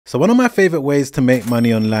So one of my favorite ways to make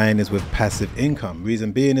money online is with passive income.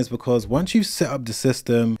 Reason being is because once you've set up the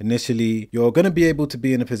system initially, you're going to be able to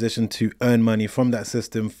be in a position to earn money from that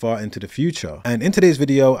system far into the future. And in today's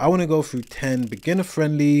video, I want to go through 10 beginner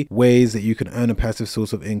friendly ways that you can earn a passive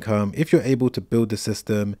source of income if you're able to build the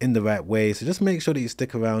system in the right way. So just make sure that you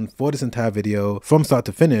stick around for this entire video from start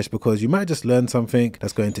to finish, because you might just learn something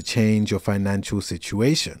that's going to change your financial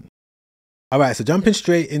situation. Alright, so jumping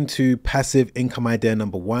straight into passive income idea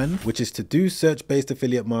number one, which is to do search-based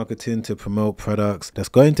affiliate marketing to promote products that's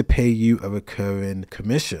going to pay you a recurring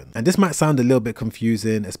commission. And this might sound a little bit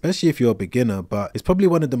confusing, especially if you're a beginner, but it's probably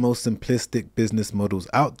one of the most simplistic business models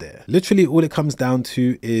out there. Literally, all it comes down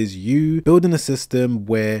to is you building a system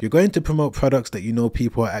where you're going to promote products that you know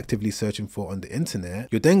people are actively searching for on the internet.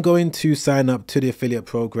 You're then going to sign up to the affiliate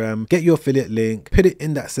program, get your affiliate link, put it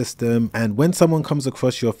in that system, and when someone comes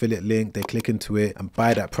across your affiliate link, they click into it and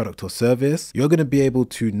buy that product or service, you're going to be able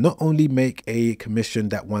to not only make a commission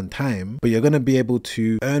that one time, but you're going to be able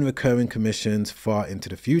to earn recurring commissions far into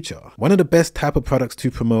the future. One of the best type of products to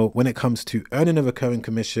promote when it comes to earning a recurring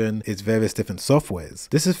commission is various different softwares.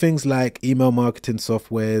 This is things like email marketing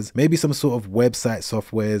softwares, maybe some sort of website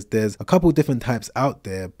softwares. There's a couple different types out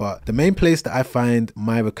there, but the main place that I find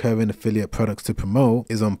my recurring affiliate products to promote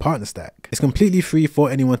is on PartnerStack. It's completely free for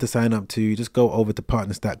anyone to sign up to. Just go over to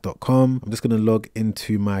partnerstack.com. I'm just going to log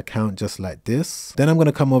into my account just like this. Then I'm going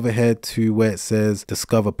to come over here to where it says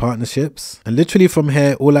discover partnerships, and literally from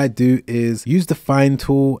here all I do is use the find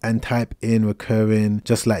tool and type in recurring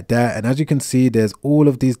just like that. And as you can see, there's all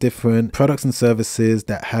of these different products and services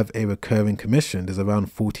that have a recurring commission. There's around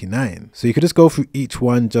 49, so you could just go through each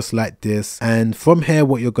one just like this. And from here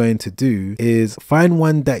what you're going to do is find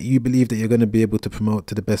one that you believe that you're going to be able to promote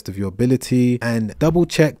to the best of your ability, and double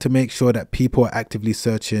check to make sure that people are actively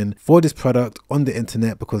searching for this product on the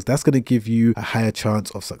internet, because that's going to give you a higher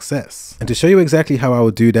chance of success. And to show you exactly how I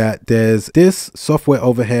will do that, there's this software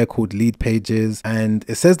over here called Leadpages, and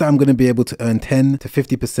it says that I'm going to be able to earn 10 to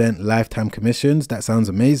 50% lifetime commissions. That sounds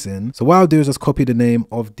amazing. So what I'll do is just copy the name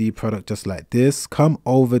of the product just like this, come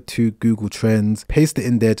over to Google Trends, paste it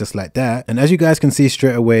in there just like that. And as you guys can see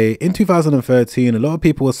straight away, in 2013 a lot of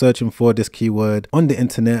people were searching for this keyword on the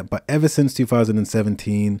internet, but ever since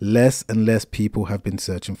 2017 less and less people have been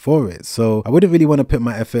searching for it. So I wouldn't really want to put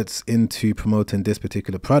my efforts into promoting this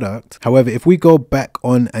particular product. However, if we go back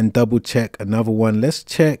on and double check another one, let's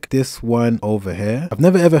check this one over here. I've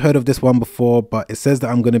never ever heard of this one before, but it says that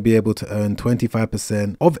I'm going to be able to earn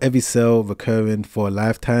 25% of every sale recurring for a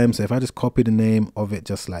lifetime. So if I just copy the name of it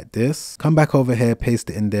just like this, come back over here, paste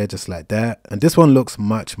it in there just like that. And this one looks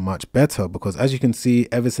much better, because as you can see,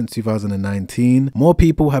 ever since 2019 more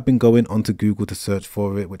people have been going onto Google to search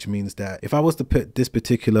for it, which means that if I was to put this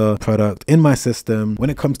particular product in my system, when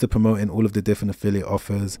it comes to promoting all of the different affiliate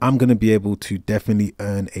offers, I'm going to be able to definitely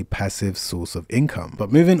earn a passive source of income.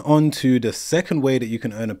 But moving on to the second way that you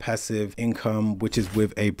can earn a passive income, which is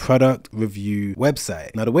with a product review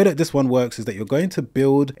website. Now the way that this one works is that you're going to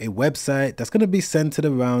build a website that's going to be centered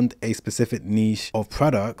around a specific niche of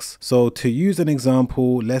products. So to use an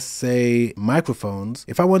example, let's say microphones.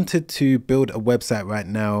 If I wanted to build a website right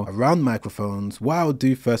now around microphones, what I'll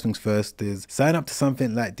do first things first is sign up to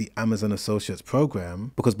something like the Amazon Associates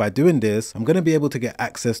program, because by doing this I'm going to be able to get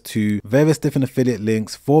access to various different affiliate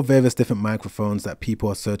links for various different microphones that people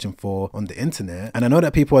are searching for on the internet. And I know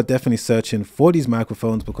that people are definitely searching for these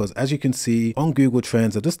microphones, because as you can see on Google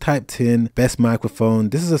Trends, I just typed in best microphone.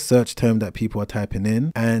 This is a search term that people are typing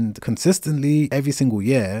in, and consistently every single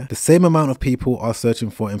year the same amount of people are searching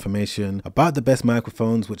for information about the best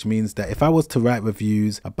microphones, which means that if I was to write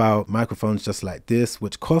reviews about microphones just like this,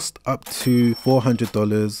 which cost up to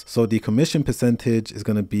 $400, so the commission percentage is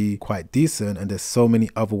going to be quite decent, and there's so many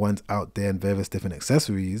other ones out there and various different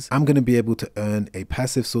accessories, I'm going to be able to earn a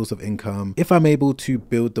passive source of income if I'm able to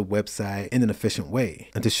build the website in an efficient way.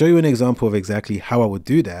 And to show you an example of exactly how I would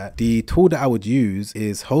do that, the tool that I would use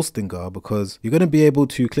is Hostinger, because you're going to be able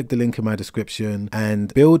to click the link in my description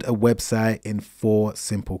and build a website in 4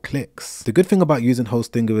 simple clicks. The good thing about using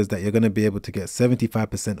Hostinger is that you're going to be able to get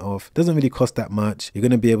 75% off. Doesn't really cost that much. You're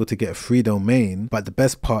going to be able to get a free domain, but the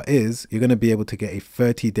best part is you're going to be able to get a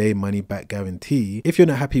 30-day money back guarantee if you're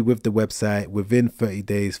not happy with the website within 30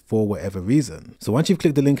 days for whatever reason. So once you've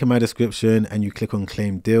clicked the link in my description and you click on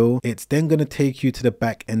claim deal, it's then going to take you to the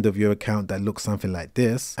back end of your account that looks something like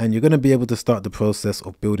this, and you're going to be able to start the process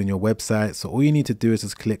of building your website. So all you need to do is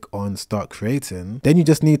just click on start creating. Then you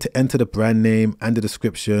just need to enter the brand name and the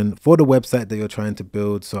description for the website that you're trying to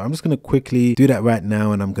build. So I'm just going to quickly do that right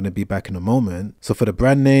now, and I'm going to be back in a moment. So for the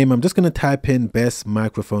brand name, I'm just going to type in best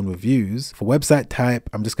microphone microphone reviews. For website type,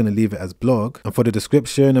 I'm just going to leave it as blog. And for the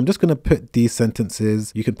description, I'm just going to put these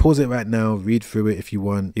sentences. You can pause it right now, read through it if you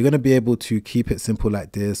want. You're going to be able to keep it simple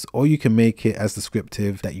like this, or you can make it as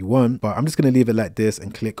descriptive that you want, but I'm just going to leave it like this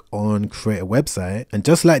and click on create a website. And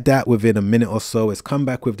just like that, within a minute or so, it's come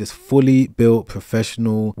back with this fully built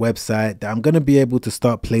professional website that I'm going to be able to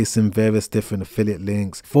start placing various different affiliate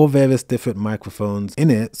links for various different microphones in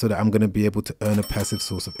it, so that I'm going to be able to earn a passive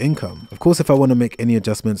source of income. Of course, if I want to make any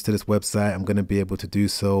adjustments to this website, I'm going to be able to do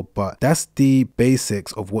so, but that's the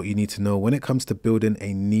basics of what you need to know when it comes to building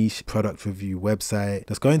a niche product review website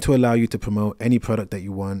that's going to allow you to promote any product that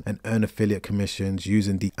you want and earn affiliate commissions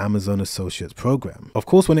using the Amazon Associates program. Of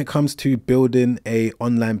course, when it comes to building a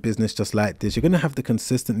online business just like this, you're going to have to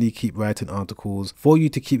consistently keep writing articles for you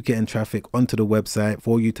to keep getting traffic onto the website,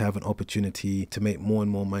 for you to have an opportunity to make more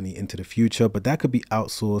and more money into the future, but that could be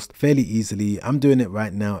outsourced fairly easily. I'm doing it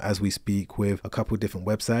right now as we speak with a couple different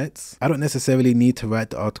websites. I don't necessarily need to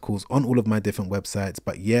write the articles on all of my different websites,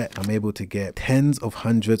 but yet I'm able to get tens of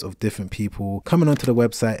hundreds of different people coming onto the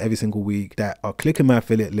website every single week that are clicking my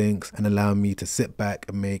affiliate links and allowing me to sit back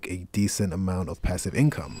and make a decent amount of passive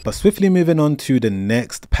income. But swiftly moving on to the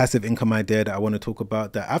next passive income idea that I want to talk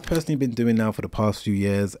about, that I've personally been doing now for the past few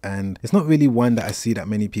years, and it's not really one that I see that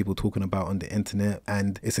many people talking about on the internet,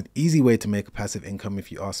 and it's an easy way to make a passive income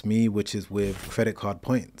if you ask me, which is with credit card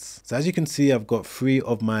points. So as you can see, I've got 3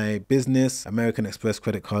 of my business American Express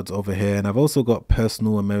credit cards over here, and I've also got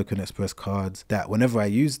personal American Express cards that whenever I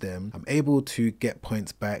use them, I'm able to get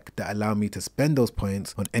points back that allow me to spend those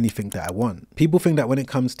points on anything that I want. People think that when it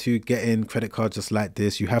comes to getting credit cards just like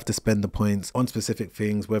this, you have to spend the points on specific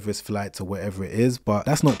things, whether it's flights or whatever it is, but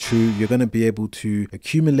that's not true. You're going to be able to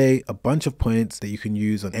accumulate a bunch of points that you can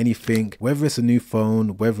use on anything, whether it's a new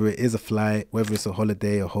phone, whether it is a flight, whether it's a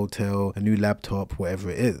holiday, a hotel, a new laptop, whatever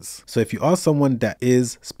it is. So if you are someone that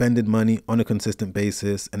is spending money on a consistent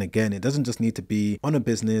basis, and again, it doesn't just need to be on a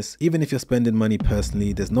business, even if you're spending money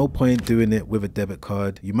personally, there's no point doing it with a debit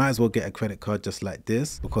card. You might as well get a credit card just like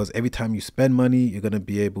this, because every time you spend money, you're going to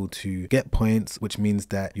be able to get points, which means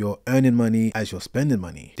that you're earning money as you're spending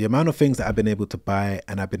money. The amount of things that I've been able to buy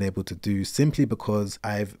and I've been able to do simply because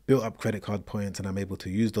I've built up credit card points and I'm able to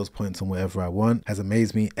use those points on whatever I want has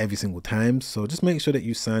amazed me every single time. So just make sure that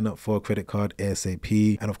you sign up for a credit card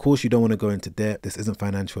ASAP. And of course, you don't want to go into debt. This isn't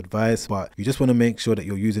financial advice, but you just want to make sure that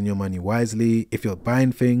you're using your money wisely. If you're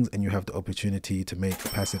buying things and you have the opportunity to make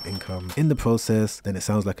passive income in the process, then it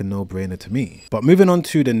sounds like a no-brainer to me. But moving on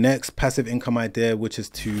to the next passive income idea, which is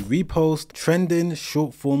to repost trending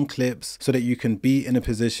short form clips so that you can be in a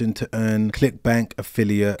position to earn ClickBank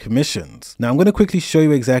affiliate commissions. Now I'm going to quickly show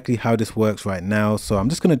you exactly how this works right now. So I'm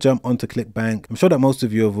just going to jump onto ClickBank. I'm sure that most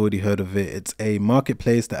of you have already heard of it. It's a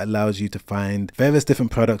marketplace that allows you to find various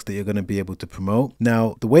different products that you're going to be able to promote.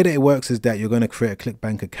 Now the way that it works is that you're going to create a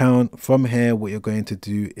ClickBank account. From here, what you're going to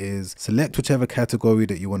do is select whichever category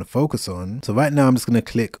that you want to focus on. So right now I'm just going to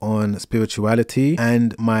click on spirituality,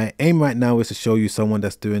 and my aim right now is to show you someone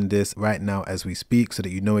that's doing this right now as we speak so that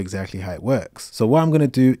you know exactly how it works. So what I'm going to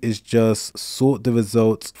do is just sort the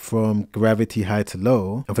results from gravity high to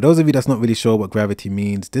low. And for those of you that's not really sure what gravity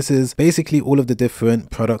means, this is basically all of the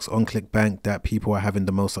different products on ClickBank that people are having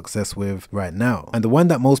the most success with right now. And the one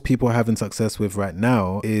that most people are having success with right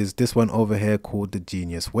now is this one over here called the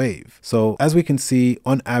Genius Wave. So as we can see,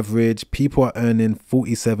 on average, people are earning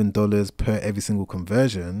 $47 per every single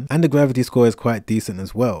conversion, and the gravity score is quite decent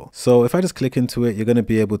as well. So if I just click into it, you're going to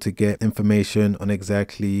be able to get information on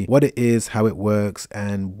exactly what it is, how it works,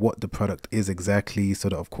 and what the product is exactly, so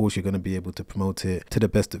that of course you're going to be able to promote it to the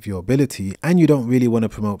best of your ability. And you don't really want to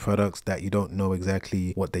promote products that you don't know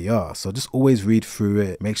exactly what they are. So just always read through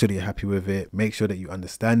it, make sure that you're happy with it, make sure that you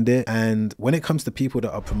understand it. And when it comes to people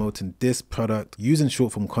that are promoting this product using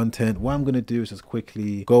short form content, what I'm going to do is just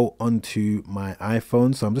quickly go onto my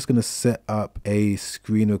iPhone. So I'm just going to set up a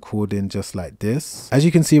screen recording just like this. As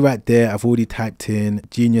you can see right there, I've already typed in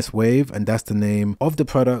Genius Wave, and that's the name of the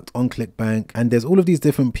product on ClickBank. And there's all of these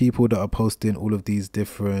different people that are posting all of these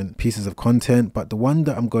different pieces of content, but the one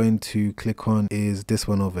that I'm going to click on is this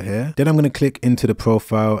one over here. Then I'm going to click into the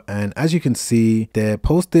profile, and as you can see, they're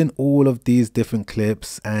posting all of these different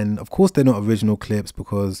clips, and of course they're not original clips,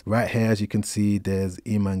 because right here, as you can see, there's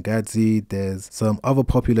Iman Gadzhi, there's some other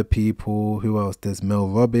popular people. Who else? There's Mel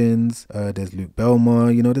Robbins, there's Luke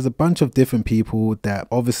Belmar. You know, there's a bunch of different people that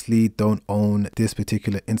obviously don't own this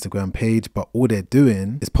particular Instagram page, but all they're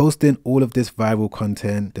doing is posting all of this viral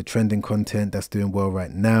content, the trending content that's doing well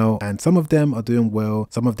right now. And some of them are doing well,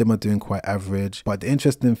 some of them are doing quite average. But the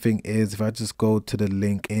interesting thing is, if I just go to the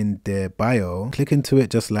link in their bio, click into it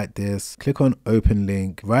just like this, click on open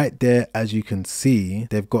link, right there, as you you can see,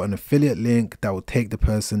 they've got an affiliate link that will take the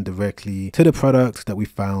person directly to the product that we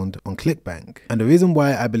found on ClickBank. And the reason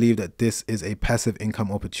why I believe that this is a passive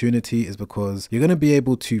income opportunity is because you're going to be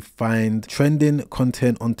able to find trending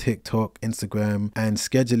content on TikTok, Instagram, and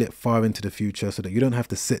schedule it far into the future so that you don't have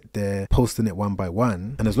to sit there posting it one by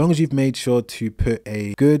one. And as long as you've made sure to put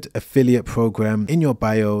a good affiliate program in your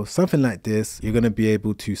bio, something like this, you're going to be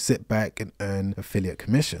able to sit back and earn affiliate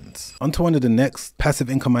commissions. On to one of the next passive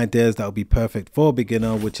income ideas that will be perfect for a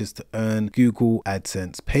beginner, which is to earn Google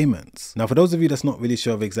AdSense payments. Now, for those of you that's not really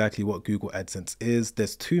sure of exactly what Google AdSense is,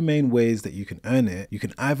 there's two main ways that you can earn it. You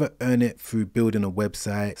can either earn it through building a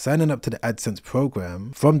website, signing up to the AdSense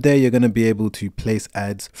program. From there, you're going to be able to place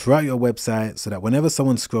ads throughout your website so that whenever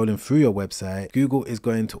someone's scrolling through your website, Google is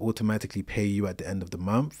going to automatically pay you at the end of the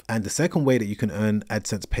month. And the second way that you can earn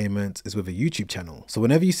AdSense payments is with a YouTube channel. So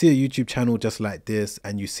whenever you see a YouTube channel just like this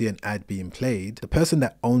and you see an ad being played, the person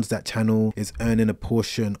that owns that channel is earning a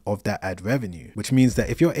portion of that ad revenue, which means that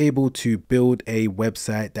if you're able to build a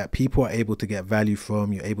website that people are able to get value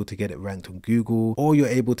from, you're able to get it ranked on Google, or you're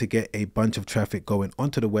able to get a bunch of traffic going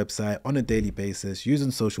onto the website on a daily basis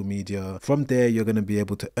using social media. From there, you're going to be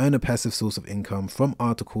able to earn a passive source of income from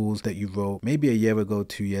articles that you wrote maybe a year ago,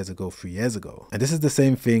 2 years ago, 3 years ago. And this is the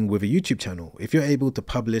same thing with a YouTube channel. If you're able to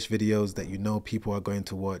publish videos that you know people are going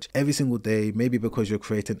to watch every single day, maybe because you're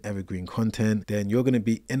creating evergreen content, then you're going to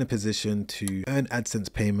be in a position to earn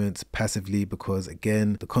AdSense payments passively because,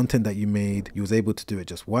 again, the content that you made, you was able to do it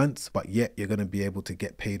just once, but yet you're going to be able to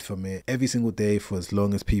get paid from it every single day for as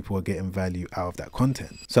long as people are getting value out of that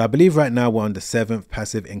content. So I believe right now we're on the 7th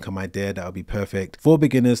passive income idea that will be perfect for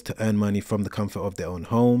beginners to earn money from the comfort of their own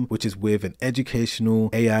home, which is with an educational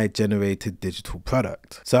AI generated digital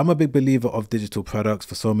product. So I'm a big believer of digital products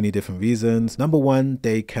for so many different reasons. Number one,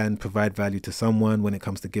 they can provide value to someone when it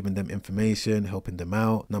comes to giving them information, helping them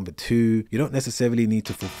out. Number two, you don't necessarily need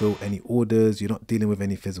to fulfill any orders. You're not dealing with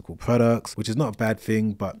any physical products, which is not a bad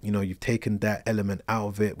thing, but you know, you've taken that element out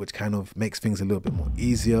of it, which kind of makes things a little bit more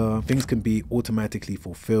easier. Things can be automatically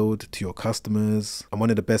fulfilled to your customers. And one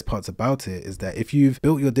of the best parts about it is that if you've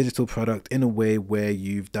built your digital product in a way where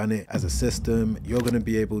you've done it as a system, you're going to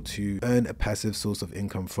be able to earn a passive source of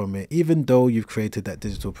income from it, even though you've created that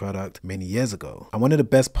digital product many years ago. And one of the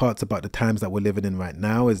best parts about the times that we're living in right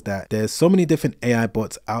now is that there's so many different AI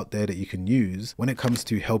bots out there that you can use when it comes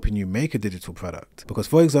to helping you make a digital product. Because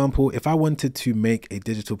for example, if I wanted to make a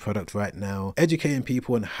digital product right now, educating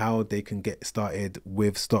people on how they can get started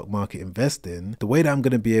with stock market investing, the way that I'm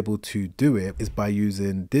going to be able to do it is by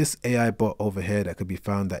using this AI bot over here that could be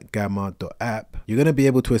found at gamma.app. You're going to be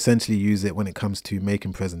able to essentially use it when it comes to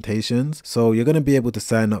making presentations. So you're going to be able to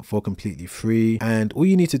sign up for completely free, and all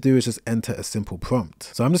you need to do is just enter a simple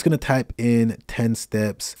prompt. So I'm just going to type in 10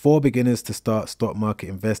 steps for beginners to start stock market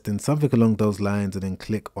investing, something along those lines, and then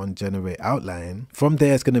click on generate outline. From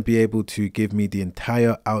there, it's going to be able to give me the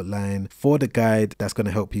entire outline for the guide that's going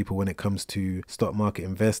to help people when it comes to stock market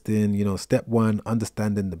investing. You know, step 1,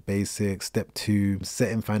 understanding the basics. Step 2,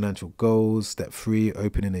 setting financial goals. Step 3,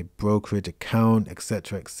 opening a brokerage account,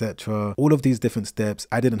 etc., etc. All of these different steps,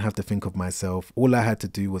 I didn't have to think of myself. All I had to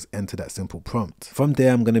do was enter that simple prompt. From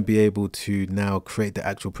there, I'm going to be able to now create the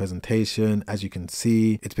actual presentation. As you can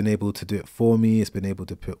see, it's been able to do it for me. It's been able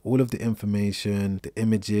to put all of the information, the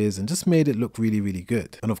images, and just made it look really, really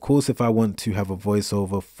good. And of course, if I want to have a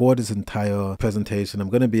voiceover for this entire presentation, I'm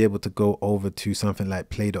going to be able to go over to something like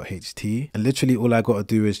play.ht, and literally all I got to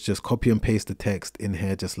do is just copy and paste the text in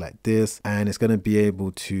here just like this, and it's going to be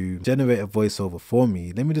able to generate a voiceover for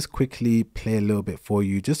me. Let me just quickly play a little bit for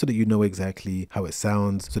you just so that you know exactly how it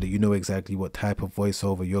sounds, so that you know exactly what type of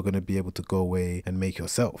voiceover you're going to be able to go away and make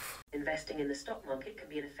yourself. Investing in the stock market can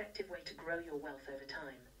be an effective way to grow your wealth over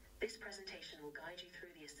time. This presentation will guide you through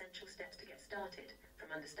the essential steps to get started, from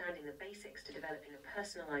understanding the basics to developing a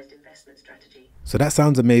personalized investment strategy. So that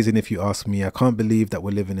sounds amazing if you ask me. I can't believe that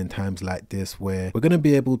we're living in times like this where we're going to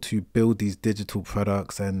be able to build these digital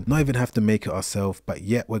products and not even have to make it ourselves, but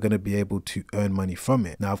yet we're going to be able to earn money from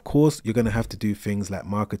it. Now, of course, you're going to have to do things like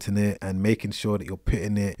marketing it and making sure that you're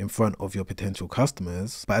putting it in front of your potential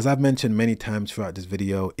customers. But as I've mentioned many times throughout this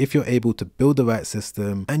video, if you're able to build the right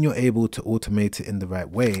system and you're able to automate it in the right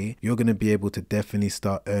way, you're going to be able to definitely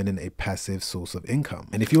start earning a passive source of income.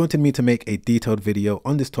 income. And if you wanted me to make a detailed video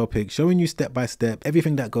on this topic, showing you step by step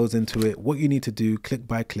everything that goes into it, what you need to do click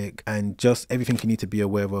by click, and just everything you need to be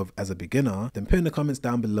aware of as a beginner, then put in the comments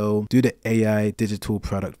down below, do the AI digital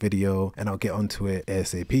product video, and I'll get onto it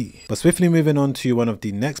ASAP. But swiftly moving on to one of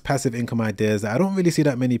the next passive income ideas that I don't really see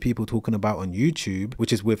that many people talking about on YouTube,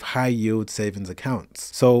 which is with high yield savings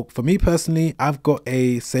accounts. So for me personally, I've got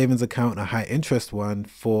a savings account, a high interest one,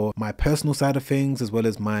 for my personal side of things as well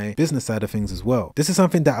as my business side of things as well. This is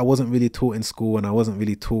something that I wasn't really taught in school, and I wasn't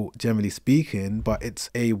really taught generally speaking, but it's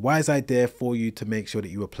a wise idea for you to make sure that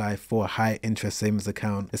you apply for a high interest savings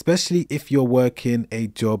account, especially if you're working a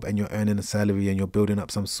job and you're earning a salary and you're building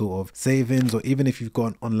up some sort of savings, or even if you've got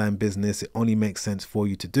an online business, it only makes sense for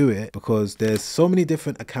you to do it because there's so many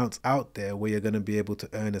different accounts out there where you're going to be able to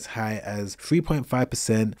earn as high as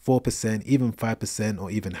 3.5%, 4%, even 5%,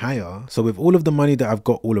 or even higher. So with all of the money that I've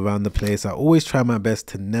got all around the place, I always try my best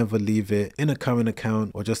to never leave it in a current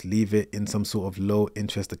account or just leave it in some sort of low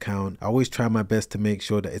interest account. I always try my best to make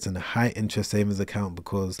sure that it's in a high interest savings account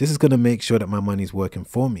because this is going to make sure that my money's working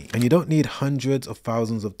for me. And you don't need hundreds of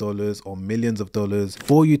thousands of dollars or millions of dollars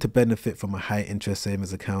for you to benefit from a high interest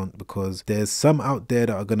savings account, because there's some out there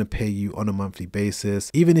that are going to pay you on a monthly basis.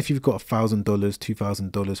 Even if you've got $1,000,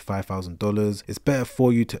 $2,000, $5,000, it's better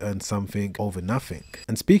for you to earn something over nothing.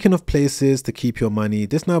 And speaking of places to keep your money,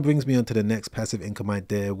 this now brings me on to the next passive income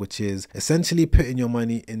idea, which is essentially putting your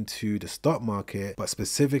money into the stock market, but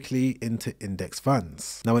specifically into index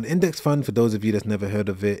funds. Now, an index fund, for those of you that's never heard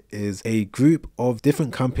of it, is a group of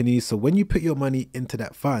different companies. So when you put your money into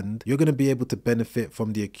that fund, you're going to be able to benefit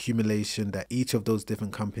from the accumulation that each of those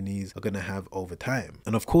different companies are going to have over time.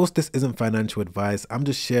 And of course, this isn't financial advice. I'm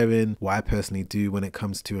just sharing what I personally do when it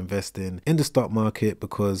comes to investing in the stock market,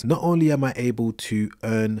 because not only am I able to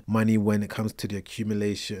earn money when it comes to the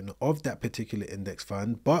accumulation of that particular index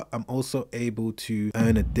fund, but I'm also able to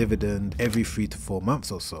earn a dividend every 3 to 4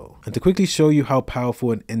 months or so. And to quickly show you how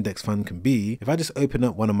powerful an index fund can be, if I just open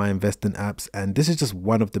up one of my investing apps, and this is just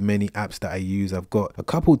one of the many apps that I use. I've got a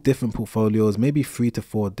couple different portfolios, maybe 3 to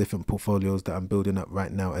 4 different portfolios that I'm building up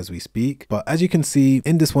right now as we speak. But as you can see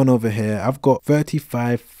in this one over here, I've got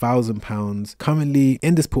 £35,000 currently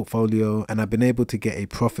in this portfolio, and I've been able to get a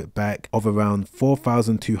profit back of around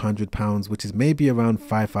 £4,200, which is maybe around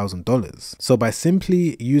 $5,000. So by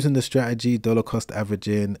simply using the strategy dollar cost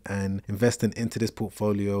averaging and investing into this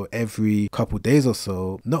portfolio every couple days or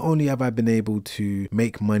so, not only have I been able to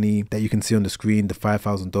make money that you can see on the screen, the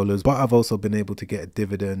 $5,000, but I've also been able to get a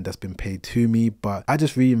dividend that's been paid to me, but I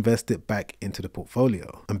just reinvest it back into the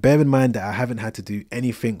portfolio. And bear in mind that I haven't had to do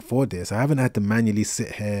anything for this. I haven't had to manually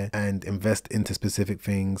sit here and invest into specific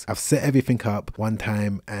things. I've set everything up one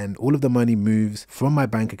time, and all of the money moves from my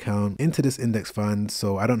bank account into this index fund,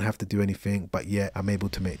 so I don't have to do anything, but yet I'm able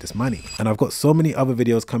to make this money. And I've got so many other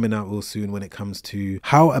videos coming out real soon when it comes to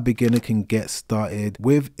how a beginner can get started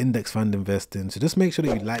with index fund investing. So just make sure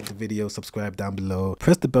that you like the video, subscribe down below,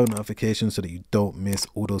 press the bell notification so that you don't miss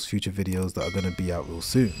all those future videos that are going to be out real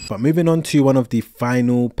soon. But moving on to one of the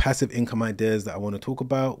final passive income ideas that I want to talk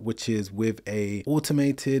about, which is with a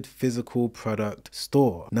automated physical product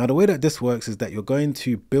store. Now, the way that this works is that you're going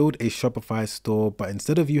to build a Shopify store, but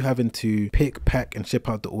instead of you having to pick, pack, and ship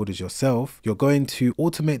out the orders yourself, you're going to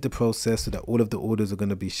automate the process so that all of the orders are going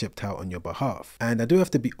to be shipped out on your behalf. And I do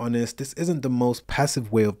have to be honest, this isn't the most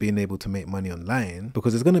passive way of being able to make money online,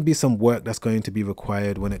 because there's going to be some work that's going to be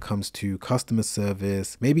required when it comes to customer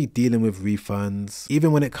service, maybe dealing with refunds.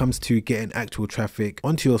 Even when it comes to getting actual traffic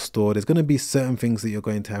onto your store, there's going to be certain things that you're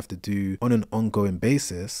going to have to do on an ongoing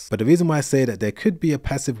basis. But the reason why I say that there could be a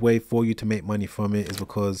passive way for you to make money from it is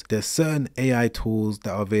because there's certain AI tools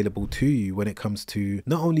that are available to you when it comes to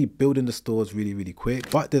not only building the stores really quick,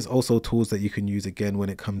 but there's also tools that you can use again when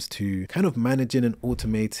it comes to kind of managing and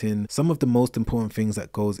automating some of the most important things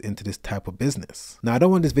that goes into this type of business. Now, I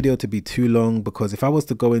don't want this video to be too long, because if I was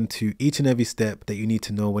to go into each and every step that you need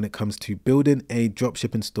to know when it comes to building a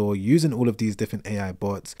dropshipping store using all of these different AI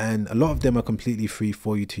bots, and a lot of them are completely free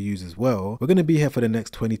for you to use as well, we're going to be here for the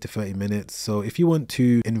next 20 to 30 minutes. So if you want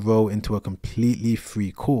to enroll into a completely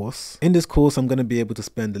free course, in this course I'm going to be able to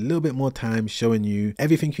spend a little bit more time showing you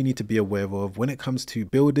everything you need to be aware of when it comes to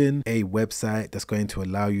building a website that's going to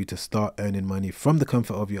allow you to start earning money from the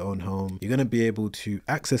comfort of your own home. You're going to be able to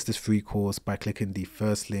access this free course by clicking the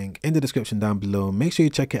first link in the description down below. Make sure you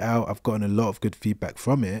check it out. I've gotten a lot of good feedback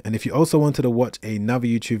from it. And if you also wanted to watch another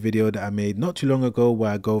YouTube video that I made not too long ago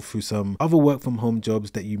where I go through some other work from home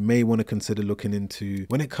jobs that you may want to consider looking into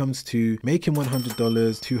when it comes to making $100,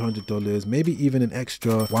 $200, maybe even an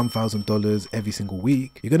extra $1,000 every single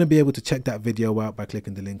week, you're going to be able to check that video out by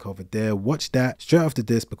clicking the link over there. Watch that straight after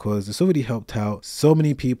this, because there's already helped out so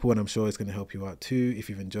many people, and I'm sure it's going to help you out too. If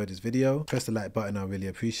you've enjoyed this video, press the like button. I really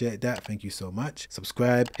appreciate that. Thank you so much.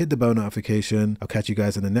 Subscribe, hit the bell notification. I'll catch you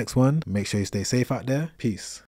guys in the next one. Make sure you stay safe out there. Peace.